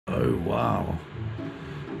Oh wow.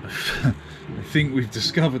 I think we've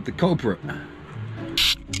discovered the culprit.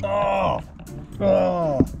 Oh!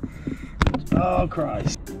 Oh! Oh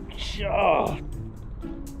Christ. Oh,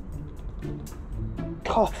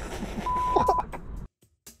 oh fuck.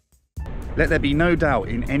 Let there be no doubt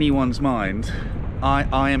in anyone's mind,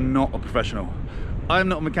 I am not a professional. I'm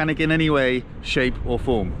not a mechanic in any way, shape or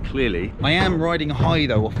form, clearly. I am riding high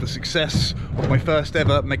though off the success of my first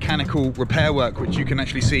ever mechanical repair work, which you can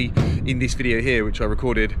actually see in this video here, which I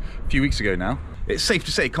recorded a few weeks ago now. It's safe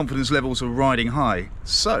to say confidence levels are riding high.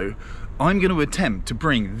 So I'm going to attempt to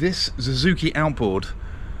bring this Suzuki Outboard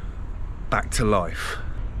back to life.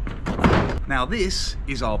 Now this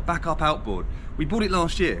is our backup outboard. We bought it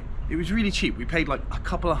last year. It was really cheap. We paid like a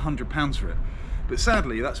couple of £100 for it. But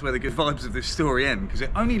sadly, that's where the good vibes of this story end, because it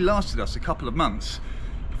only lasted us a couple of months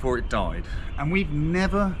before it died. And we've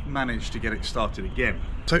never managed to get it started again.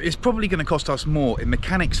 So it's probably going to cost us more in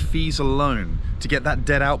mechanics fees alone to get that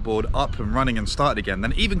dead outboard up and running and started again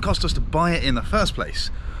than it even cost us to buy it in the first place.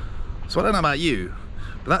 So I don't know about you,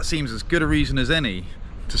 but that seems as good a reason as any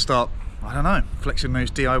to start, I don't know, flexing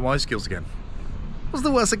those DIY skills again. What's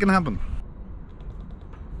the worst that can happen?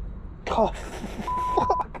 Oh,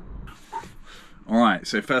 fuck. Alright,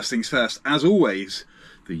 so first things first, as always,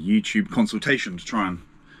 the YouTube consultation to try and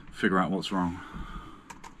figure out what's wrong.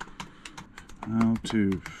 How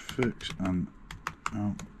to fix an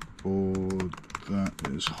outboard that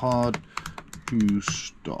is hard to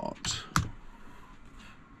start.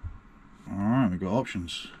 Alright, we've got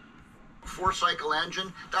options. 4-cycle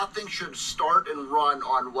engine, that thing should start and run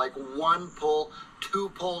on like 1 pull, 2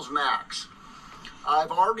 pulls max.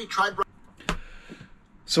 I've already tried.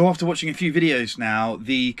 So after watching a few videos now,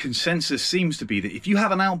 the consensus seems to be that if you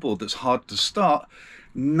have an outboard that's hard to start,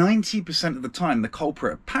 90% of the time the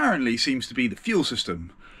culprit apparently seems to be the fuel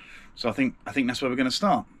system. So I think that's where we're going to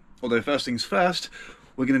start. Although first things first,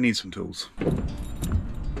 we're going to need some tools.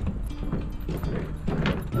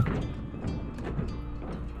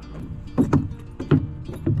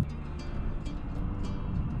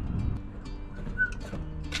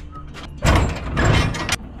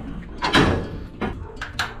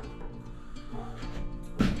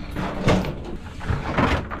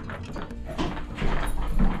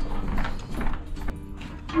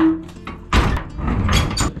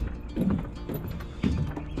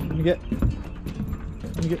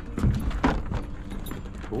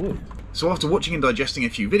 So after watching and digesting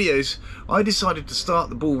a few videos, I decided to start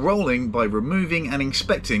the ball rolling by removing and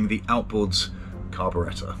inspecting the outboard's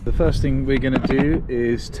carburetor. The first thing we're going to do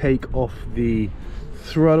is take off the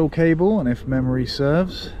throttle cable, and if memory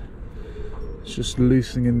serves, it's just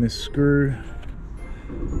loosening this screw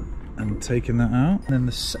and taking that out. And then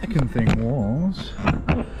the second thing was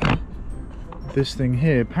this thing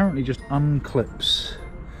here apparently just unclips.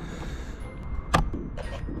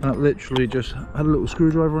 That literally just had a little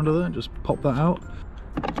screwdriver under there, just pop that out.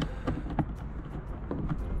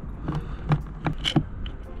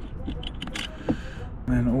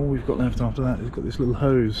 And then all we've got left after that is got this little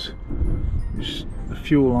hose, which is the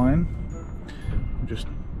fuel line. Just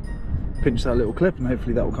pinch that little clip and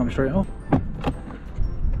hopefully that will come straight off.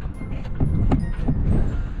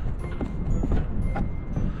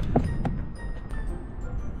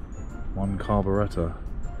 One carburetor.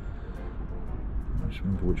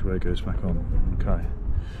 Remember which way it goes back on. Okay,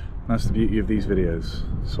 that's the beauty of these videos,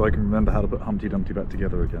 so I can remember how to put Humpty Dumpty back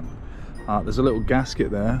together again. There's a little gasket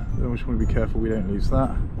there, we just want to be careful we don't lose that.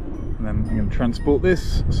 And then I'm going to transport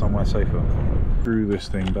this somewhere safer. Screw this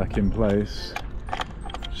thing back in place.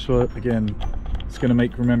 So again, it's going to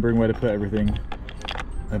make remembering where to put everything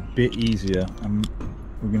a bit easier. And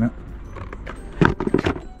we're going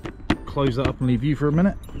to close that up and leave you for a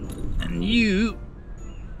minute. And you,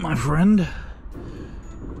 my friend,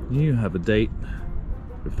 you have a date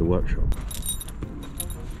with the workshop.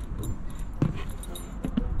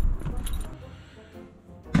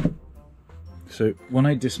 So when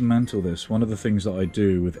I dismantle this, one of the things that I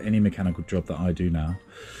do with any mechanical job that I do now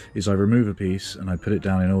is I remove a piece and I put it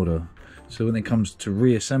down in order. So when it comes to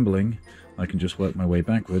reassembling, I can just work my way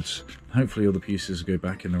backwards. Hopefully all the pieces go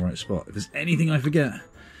back in the right spot. If there's anything I forget,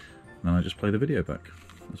 then I just play the video back.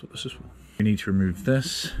 That's what this is for. We need to remove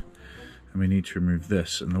this. And we need to remove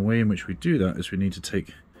this, and the way in which we do that is we need to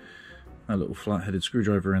take a little flat-headed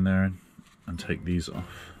screwdriver in there and take these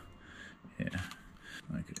off here.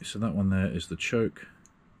 Okay, so that one there is the choke,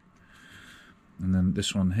 and then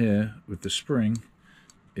this one here with the spring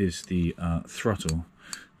is the throttle,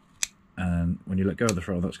 and when you let go of the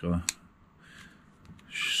throttle, that's got to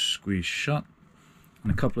squeeze shut,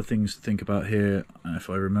 And a couple of things to think about here, if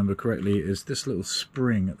I remember correctly, is this little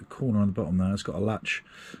spring at the corner on the bottom there. It's got a latch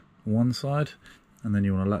one side, and then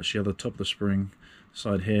you want to latch the other top of the spring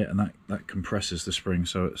side here, and that compresses the spring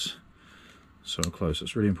so it's so close.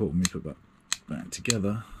 It's really important when you put that back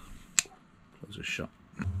together. Close it shut.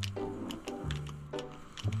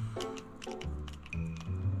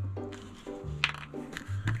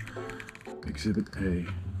 Exhibit A.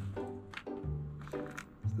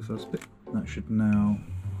 The first bit. That should now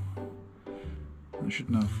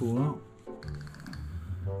fall out.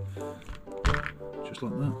 Just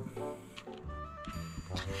like that.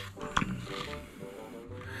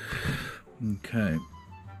 Okay.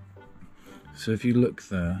 So if you look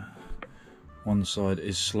there, one side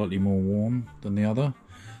is slightly more warm than the other.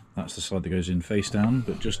 That's the side that goes in face down,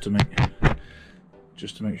 but just to make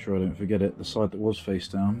sure I don't forget it, the side that was face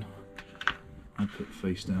down, I put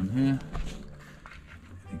face down here.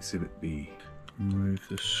 Exhibit B. Remove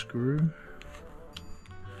the screw.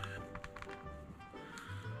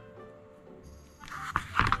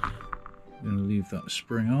 I'm going to leave that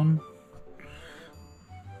spring on,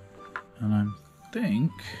 and I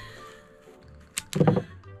think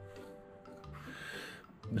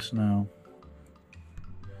this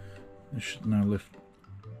should now lift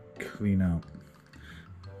clean out.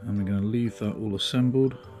 And we're going to leave that all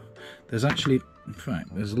assembled. There's actually, in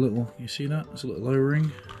fact, there's a little, you see that? There's a little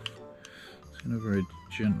O-ring. It's going to very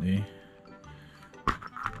gently,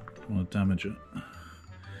 don't want to damage it.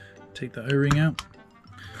 Take that O-ring out.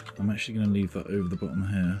 I'm actually going to leave that over the bottom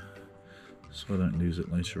here so I don't lose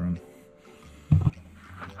it later on.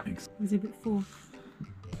 Exhibit 4.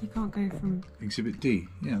 You can't go from... Exhibit D.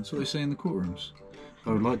 Yeah, that's what they say in the courtrooms.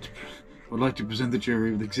 I would like to present the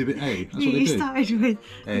jury with Exhibit A. That's what they do. You started with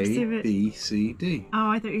A, exhibit... B, C, D. Oh,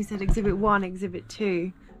 I thought you said Exhibit 1, Exhibit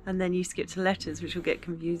 2, and then you skipped to letters, which will get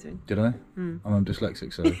confusing. Did I? I'm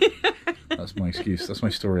dyslexic, so that's my excuse. That's my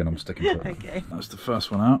story, and I'm sticking to it. Okay. That's the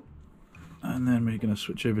first one out. And then we're going to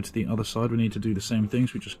switch over to the other side. We need to do the same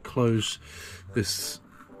things. We just close this,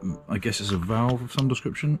 I guess it's a valve of some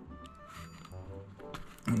description.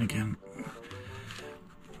 And again,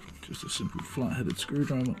 just a simple flat-headed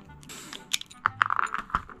screwdriver.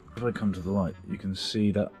 If I come to the light, you can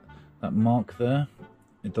see that mark there.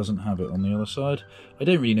 It doesn't have it on the other side. I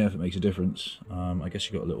don't really know if it makes a difference. I guess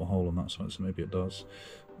you've got a little hole on that side, so maybe it does.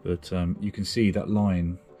 But you can see that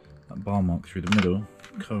line, that bar mark through the middle,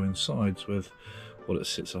 coincides with what it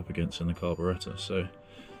sits up against in the carburettor. So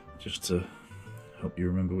just to help you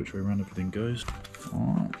remember which way around everything goes.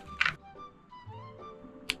 Alright.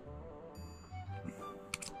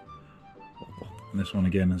 And this one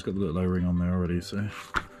again has got the little O-ring on there already, so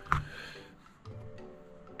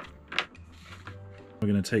we're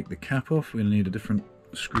going to take the cap off. We're going to need a different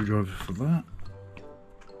screwdriver for that.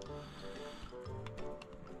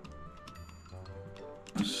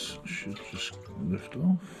 This should just lift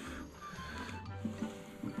off.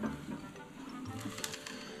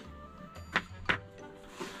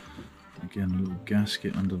 Again, a little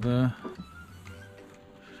gasket under there.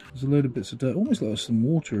 There's a load of bits of dirt, almost like some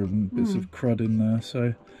water and bits of crud in there,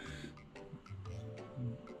 so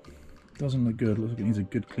doesn't look good. Looks like it needs a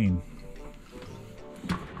good clean.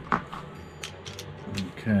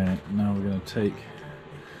 Okay, now we're going to take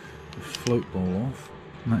the float bowl off.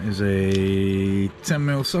 And that is a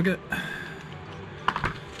 10mm socket.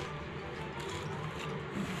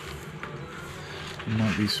 There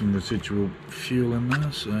might be some residual fuel in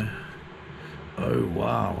there, so... Oh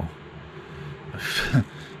wow! I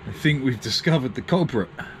think we've discovered the culprit.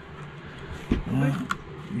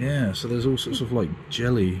 Yeah, so there's all sorts of like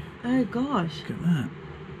jelly. Oh gosh! Look at that,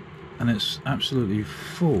 and it's absolutely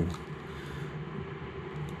full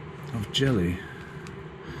of jelly.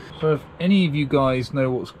 So if any of you guys know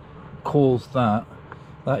what's caused that,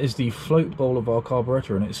 that is the float bowl of our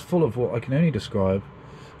carburettor, and it's full of what I can only describe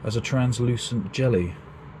as a translucent jelly.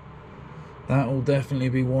 That will definitely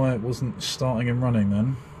be why it wasn't starting and running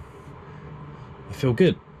then. I feel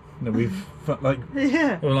good that we've like,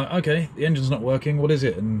 Yeah. we're like, okay, the engine's not working, what is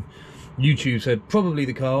it? And YouTube said probably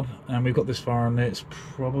the carb, and we've got this far and it's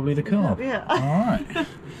probably the carb. Yeah. Alright.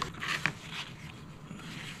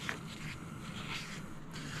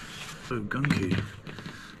 So gunky,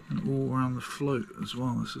 and all around the float as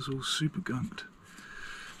well. This is all super gunked.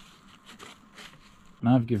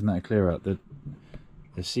 Now I've given that a clear out, there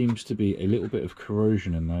seems to be a little bit of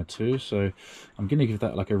corrosion in there too, so I'm going to give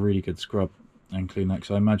that like a really good scrub and clean that,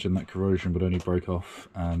 because I imagine that corrosion would only break off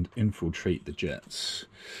and infiltrate the jets,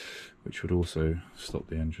 which would also stop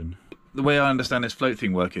the engine. The way I understand this float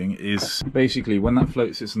thing working is basically when that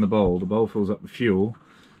float sits in the bowl fills up with fuel.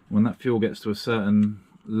 When that fuel gets to a certain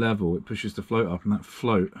level, it pushes the float up, and that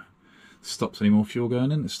float stops any more fuel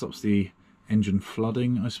going in. It stops the engine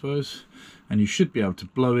flooding, I suppose. And you should be able to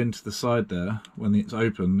blow into the side there when it's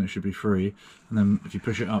open. It should be free, and then if you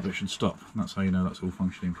push it up, it should stop. And that's how you know that's all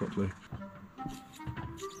functioning properly.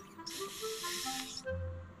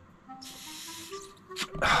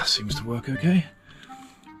 Seems to work okay.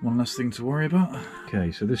 One less thing to worry about.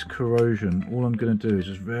 Okay, so this corrosion, all I'm going to do is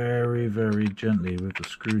just very, very gently with the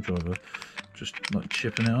screwdriver, just like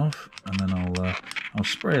chipping it off, and then I'll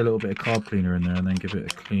spray a little bit of carb cleaner in there and then give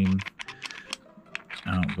it a clean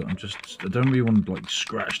out. But I don't really want to like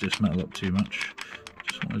scratch this metal up too much.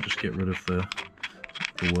 Just want to just get rid of the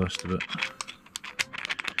worst of it.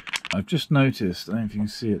 I've just noticed, I don't know if you can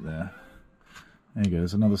see it there. There you go,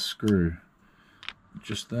 there's another screw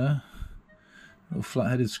just there. Little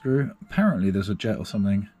flat-headed screw. Apparently there's a jet or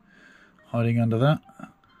something hiding under that.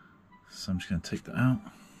 So I'm just going to take that out.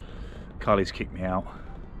 Carly's kicked me out.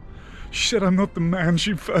 She said I'm not the man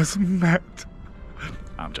she first met.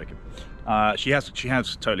 I'm joking. She has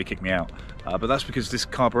totally kicked me out. But that's because this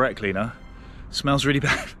carburetor cleaner smells really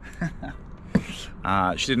bad.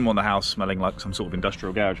 She didn't want the house smelling like some sort of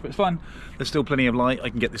industrial garage, but it's fine. There's still plenty of light. I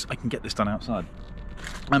can get this done outside.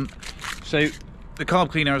 So the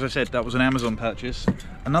carb cleaner, as I said, that was an Amazon purchase.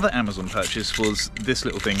 Another Amazon purchase was this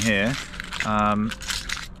little thing here,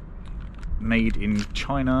 made in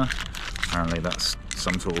China. Apparently that's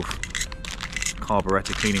some sort of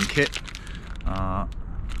carburetor cleaning kit.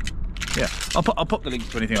 Yeah, I'll pop the link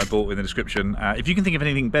to anything I bought in the description. If you can think of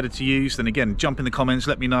anything better to use, then again, jump in the comments,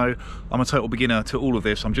 let me know. I'm a total beginner to all of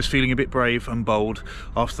this. I'm just feeling a bit brave and bold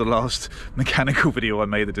after the last mechanical video I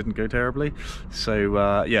made that didn't go terribly.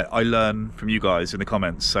 So yeah, I learn from you guys in the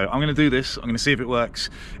comments. So I'm going to do this, I'm going to see if it works.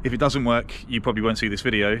 If it doesn't work, you probably won't see this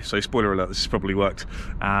video, so spoiler alert, this has probably worked.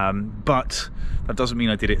 But that doesn't mean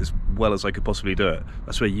I did it as well as I could possibly do it.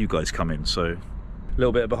 That's where you guys come in. So a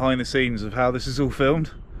little bit of behind the scenes of how this is all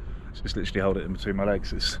filmed. Just literally hold it in between my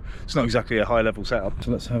legs. It's not exactly a high level setup. So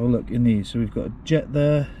let's have a look in these. So we've got a jet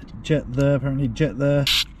there, apparently jet there.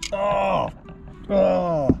 Oh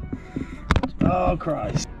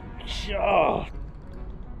Christ. Oh,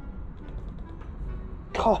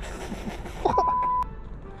 fuck.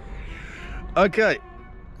 Okay.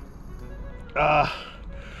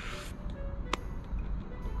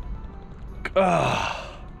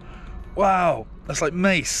 Wow, that's like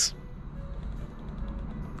mace.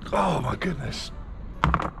 Oh my goodness.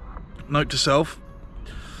 Note to self.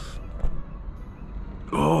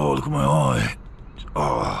 Oh, look at my eye.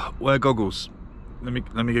 Oh, wear goggles. Let me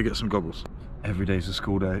go get some goggles. Every day's a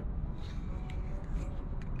school day.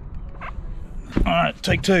 Alright,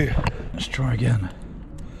 take two. Let's try again.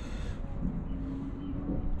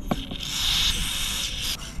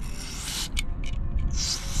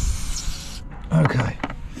 Okay.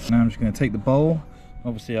 Now I'm just going to take the bowl.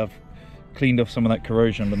 Obviously I've cleaned off some of that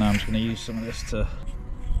corrosion, but now I'm just going to use some of this to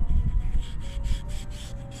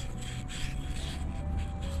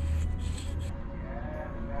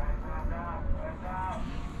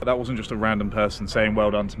that wasn't just a random person saying well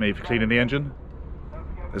done to me for cleaning the engine.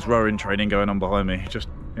 There's rowing training going on behind me. Just,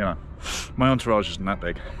 you know, my entourage isn't that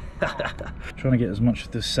big. Trying to get as much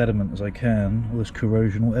of this sediment as I can, all this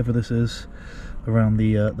corrosion, whatever this is, around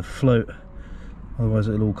the float. Otherwise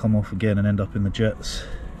it'll all come off again and end up in the jets.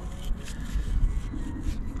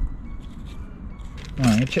 Right,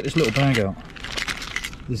 I'm going to check this little bag out.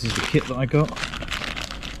 This is the kit that I got.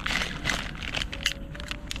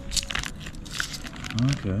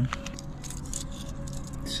 Okay.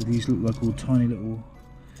 So these look like all tiny little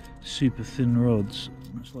super thin rods.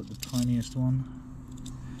 That's like the tiniest one.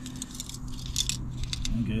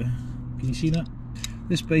 Okay. Can you see that?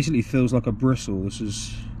 This basically feels like a bristle. This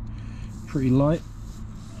is pretty light.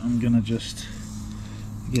 I'm going to just,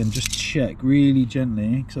 again, just check really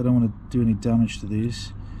gently because I don't want to do any damage to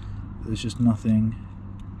these. There's just nothing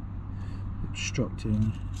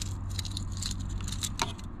obstructing.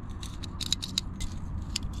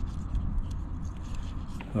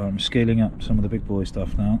 Right, I'm scaling up some of the big boy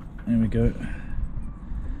stuff now. There we go.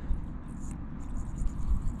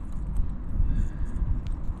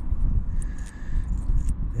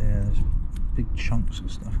 Yeah, there's big chunks of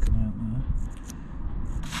stuff coming out there.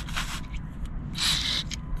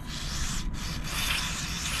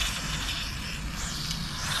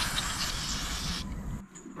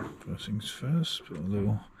 First things first, put a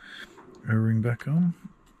little O-ring back on.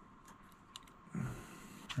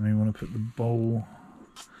 And we want to put the bowl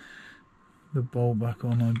back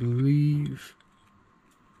on, I believe,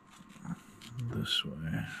 this way.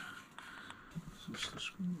 This is the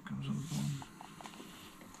screw that comes on the bottom.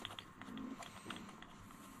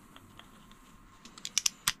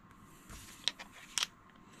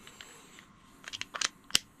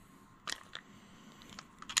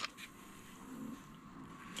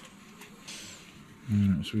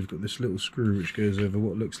 So we've got this little screw which goes over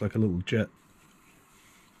what looks like a little jet.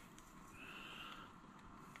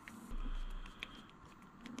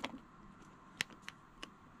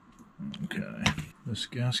 Okay, this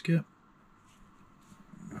gasket.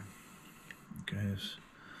 Goes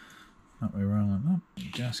that way around like that.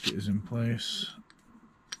 The gasket is in place.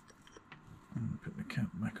 And put the cap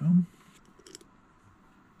back on.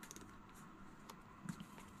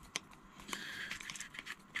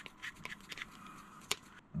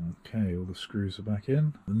 Okay, all the screws are back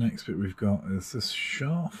in. The next bit we've got is this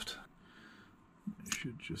shaft. It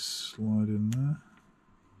should just slide in there.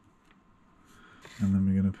 And then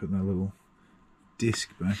we're going to put that little disc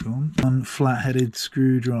back on. One flat-headed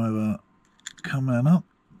screwdriver coming up.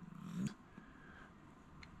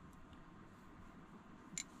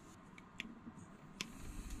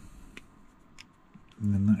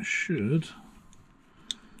 And then that should,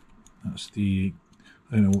 that's the,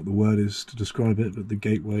 I don't know what the word is to describe it, but the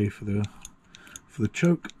gateway for the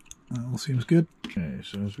choke. That all seems good. Okay,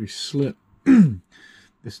 so as we slip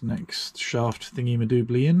this next shaft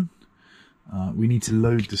thingy-madoobly in, we need to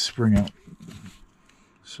load the spring up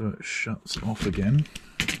so it shuts off again.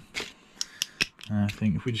 And I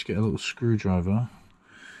think if we just get a little screwdriver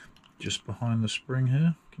just behind the spring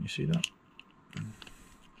here, can you see that?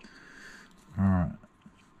 Alright,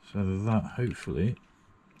 so that hopefully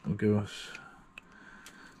will give us,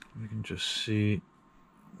 we can just see,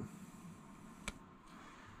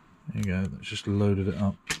 there you go, that's just loaded it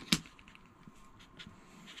up.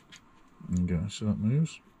 There you go, so that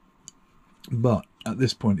moves. But at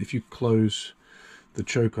this point, if you close the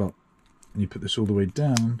choke up and you put this all the way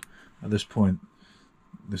down, at this point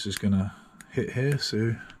this is going to hit here,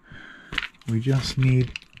 so we just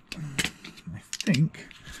need, I think,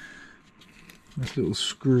 this little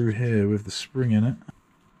screw here with the spring in it.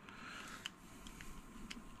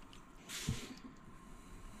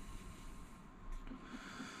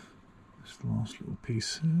 This last little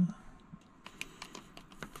piece here.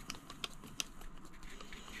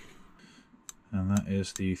 And that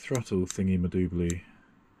is the throttle thingy-madoobly.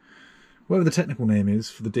 Whatever the technical name is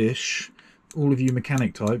for the dish, all of you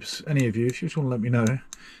mechanic types, any of you, if you just want to let me know,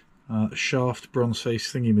 shaft bronze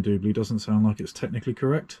face thingy-madoobly doesn't sound like it's technically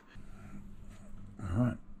correct.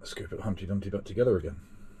 Alright, let's go put Humpty Dumpty back together again.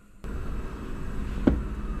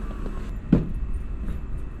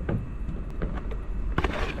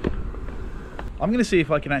 I'm going to see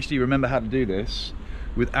if I can actually remember how to do this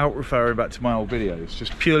without referring back to my old videos,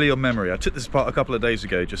 just purely on memory. I took this apart a couple of days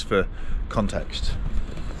ago just for context.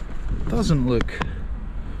 Doesn't look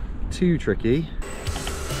too tricky.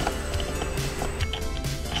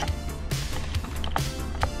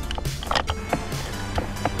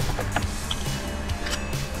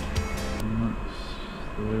 And that's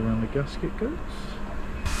the way around the gasket goes.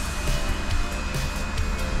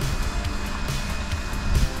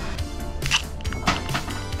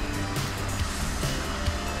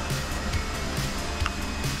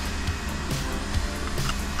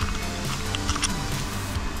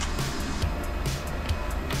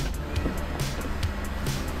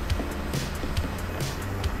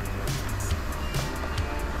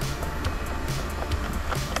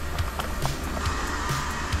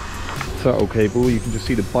 Turtle cable, you can just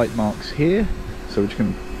see the bite marks here, so we're just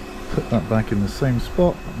going to put that back in the same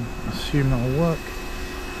spot and assume that will work.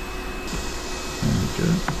 There we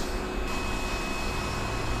go.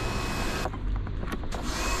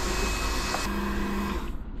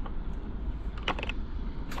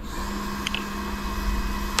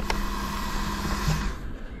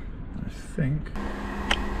 I think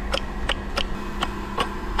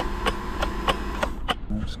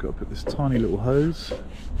I've just got to put this tiny little hose.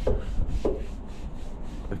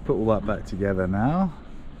 I've put all that back together now,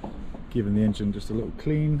 given the engine just a little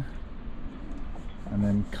clean, and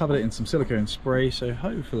then covered it in some silicone spray, so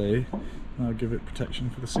hopefully that'll give it protection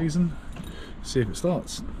for the season. See if it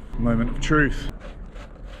starts. Moment of truth.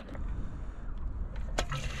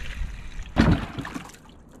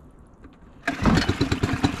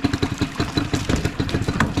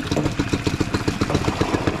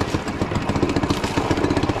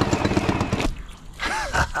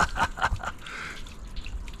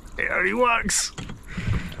 Only works.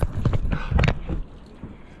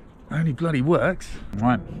 Only bloody works.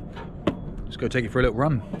 Right, let's go take it for a little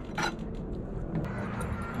run.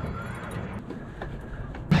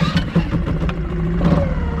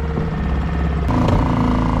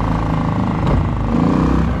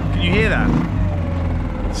 Can you hear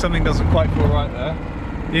that? Something doesn't quite feel right there.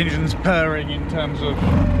 The engine's purring in terms of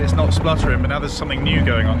it's not spluttering, but now there's something new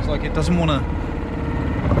going on. It's like it doesn't want to.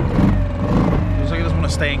 It doesn't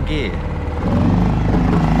want to stay in gear.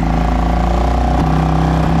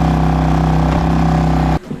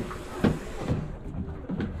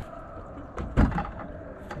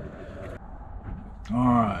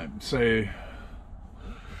 so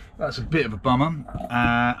that's a bit of a bummer.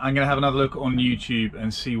 I'm gonna have another look on YouTube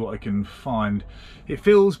and see what I can find. It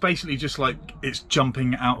feels basically just like it's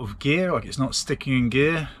jumping out of gear, like it's not sticking in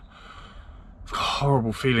gear. I've got a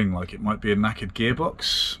horrible feeling like it might be a knackered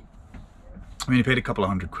gearbox. I mean, I paid a couple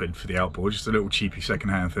of £100 for the Outboard, just a little cheapy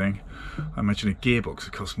second-hand thing. I imagine a gearbox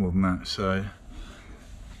would cost more than that, so...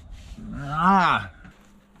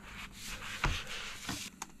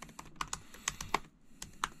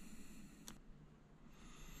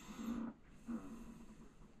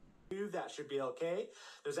 That should be okay.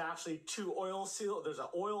 There's actually two oil seal. There's an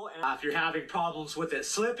oil, and if you're having problems with it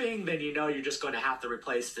slipping, then you know you're just going to have to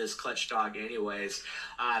replace this clutch dog anyways.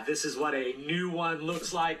 This is what a new one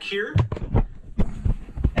looks like here.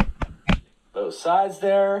 Both sides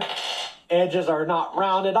there. Edges are not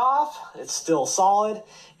rounded off. It's still solid,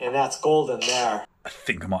 and that's golden there. I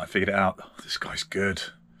think I might have figured it out. This guy's good.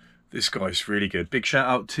 This guy's really good. Big shout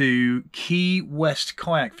out to Key West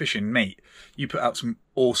Kayak Fishing, mate. You put out some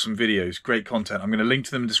awesome videos, great content. I'm going to link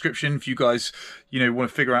to them in the description. If you guys, you know, want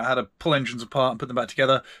to figure out how to pull engines apart and put them back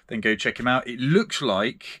together, then go check him out. It looks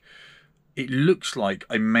like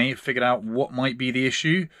I may have figured out what might be the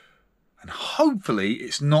issue. And hopefully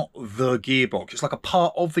it's not the gearbox. It's like a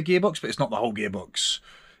part of the gearbox, but it's not the whole gearbox.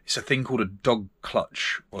 It's a thing called a dog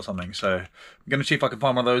clutch or something. So I'm going to see if I can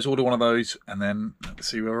find one of those, order one of those, and then let's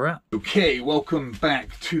see where we're at. Okay, welcome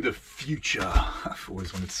back to the future. I've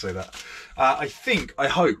always wanted to say that. I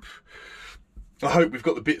hope we've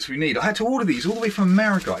got the bits we need. I had to order these all the way from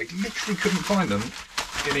America. I literally couldn't find them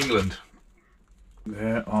in England.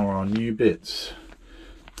 There are our new bits.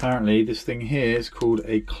 Apparently this thing here is called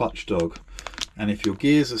a clutch dog. And if your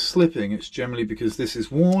gears are slipping, it's generally because this is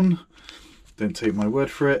worn. Don't take my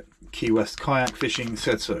word for it. Key West Kayak Fishing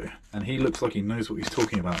said so. And he looks like he knows what he's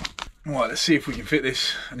talking about. Alright, let's see if we can fit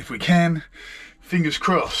this. And if we can, fingers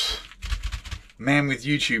crossed, man with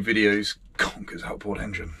YouTube videos conquers outboard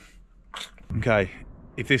engine. Okay,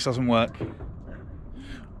 if this doesn't work,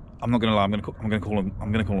 I'm not gonna lie, I'm gonna call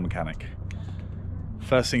a mechanic.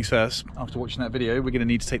 First things first, after watching that video, we're gonna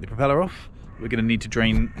need to take the propeller off. We're gonna need to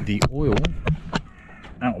drain the oil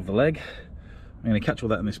out of the leg. I'm gonna catch all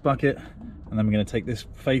that in this bucket, and then we're going to take this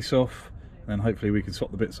face off, and then hopefully we can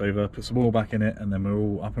swap the bits over, put some oil back in it, and then we're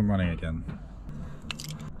all up and running again.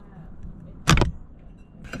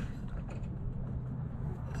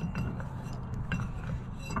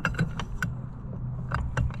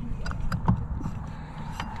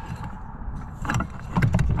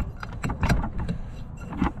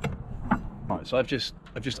 Right, so I've just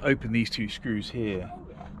opened these two screws here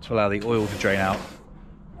to allow the oil to drain out,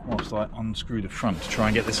 whilst I unscrew the front to try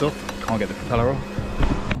and get this off. Can't get the propeller off.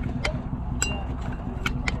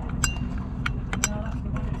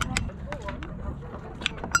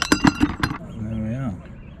 And there we are.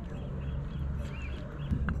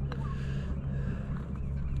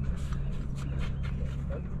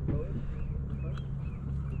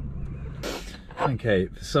 Okay,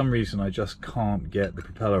 for some reason I just can't get the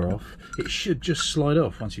propeller off. It should just slide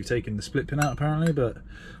off once you've taken the split pin out apparently, but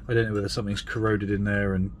I don't know whether something's corroded in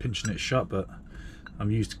there and pinching it shut, but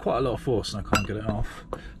I've used quite a lot of force and I can't get it off.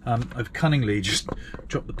 I've cunningly just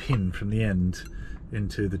dropped the pin from the end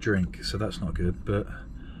into the drink, so that's not good, but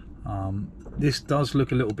this does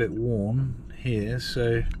look a little bit worn here,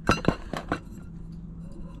 so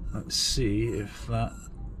let's see if that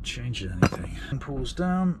changes anything. And pulls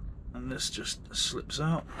down, and this just slips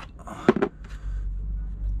out.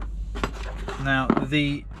 Now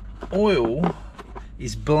the oil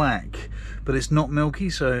is black, but it's not milky,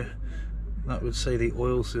 so that would say the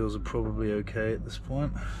oil seals are probably okay at this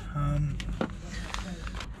point.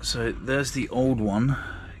 So there's the old one.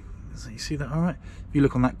 So you see that all right? If you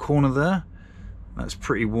look on that corner there, that's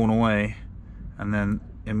pretty worn away, and then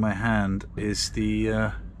in my hand is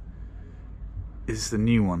the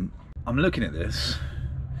new one. I'm looking at this.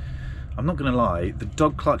 I'm not going to lie, the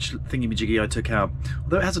dog clutch thingy-majiggy I took out,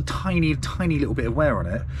 although it has a tiny little bit of wear on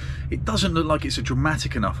it, it doesn't look like it's a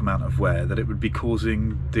dramatic enough amount of wear that it would be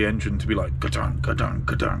causing the engine to be like ka-dunk, ka-dunk,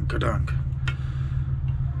 ka-dunk, ka-dunk.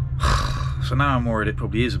 So now I'm worried it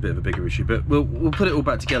probably is a bit of a bigger issue, but we'll put it all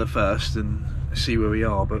back together first and see where we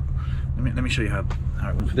are. But let me show you how it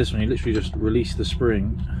works. For this one, you literally just release the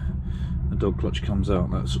spring, the dog clutch comes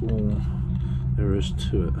out. That's all there is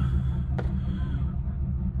to it.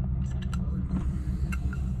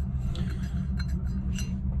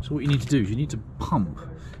 So what you need to do is you need to pump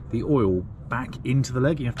the oil back into the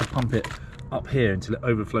leg. You have to pump it up here until it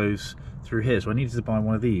overflows through here. So I needed to buy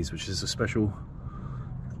one of these, which is a special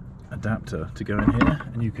adapter to go in here,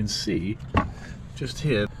 and you can see just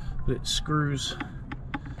here that it screws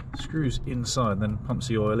screws inside and then pumps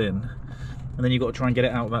the oil in, and then you've got to try and get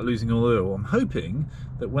it out without losing all the oil. I'm hoping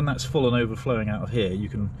that when that's full and overflowing out of here, you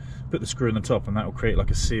can put the screw in the top and that will create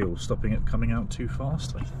like a seal, stopping it coming out too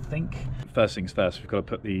fast, I think. First things first, we've got to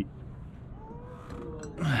put the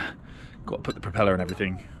propeller and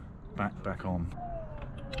everything back on.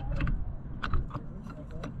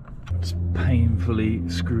 Just painfully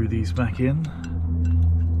screw these back in.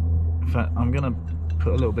 In fact, I'm going to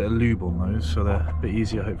put a little bit of lube on those so they're a bit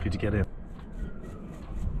easier hopefully to get in.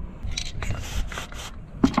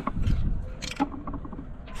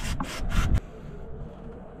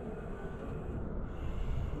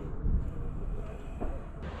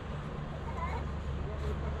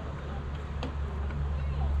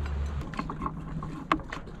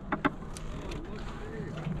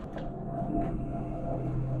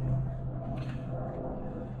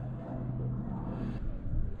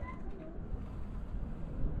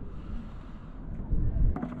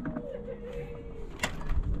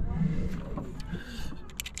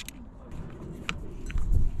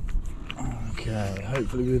 Okay,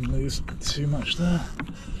 hopefully we didn't lose too much there.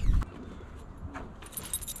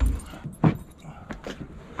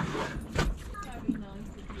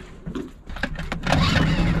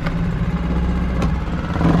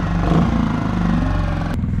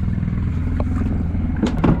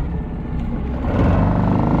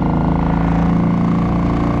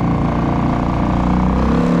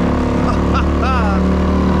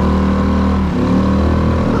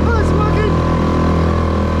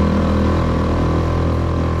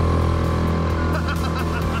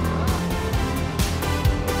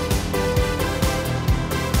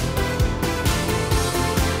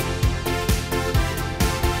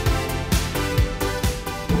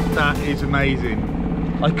 That is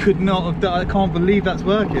amazing. I could not have done, I can't believe that's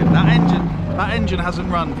working. That engine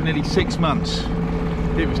hasn't run for nearly 6 months.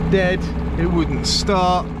 It was dead, it wouldn't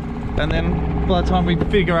start, and then by the time we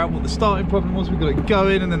figure out what the starting problem was, we got it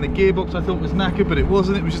going, and then the gearbox I thought was knackered, but it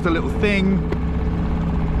wasn't, it was just a little thing.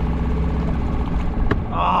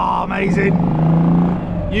 Oh, amazing.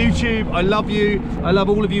 YouTube, I love you. I love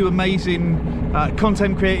all of you amazing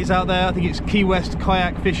content creators out there. I think it's Key West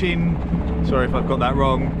kayak fishing. Sorry if I've got that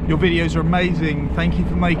wrong. Your videos are amazing. Thank you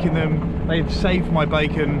for making them. They've saved my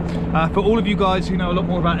bacon. For all of you guys who know a lot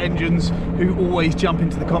more about engines, who always jump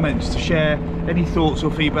into the comments to share any thoughts or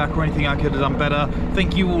feedback or anything I could have done better,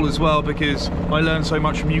 thank you all as well, because I learned so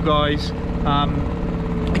much from you guys.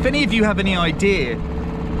 If any of you have any idea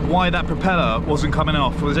why that propeller wasn't coming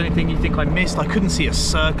off, or there's anything you think I missed, I couldn't see a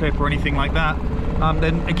circlip or anything like that,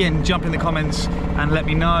 then again, jump in the comments and let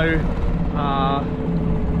me know.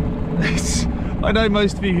 I know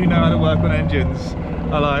most of you who know how to work on engines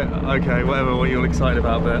are like, okay, whatever, what you're excited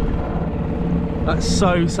about, but that's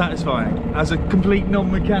so satisfying as a complete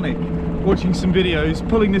non-mechanic, watching some videos,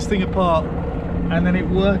 pulling this thing apart, and then it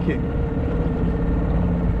working.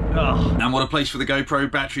 Oh. And what a place for the GoPro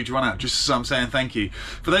battery to run out, just as I'm saying thank you.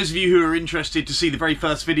 For those of you who are interested to see the very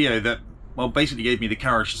first video that, well, basically gave me the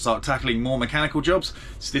courage to start tackling more mechanical jobs,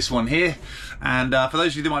 it's this one here. And for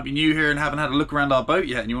those of you that might be new here and haven't had a look around our boat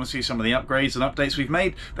yet, and you want to see some of the upgrades and updates we've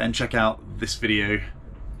made, then check out this video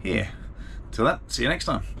here. Till then, see you next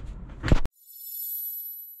time.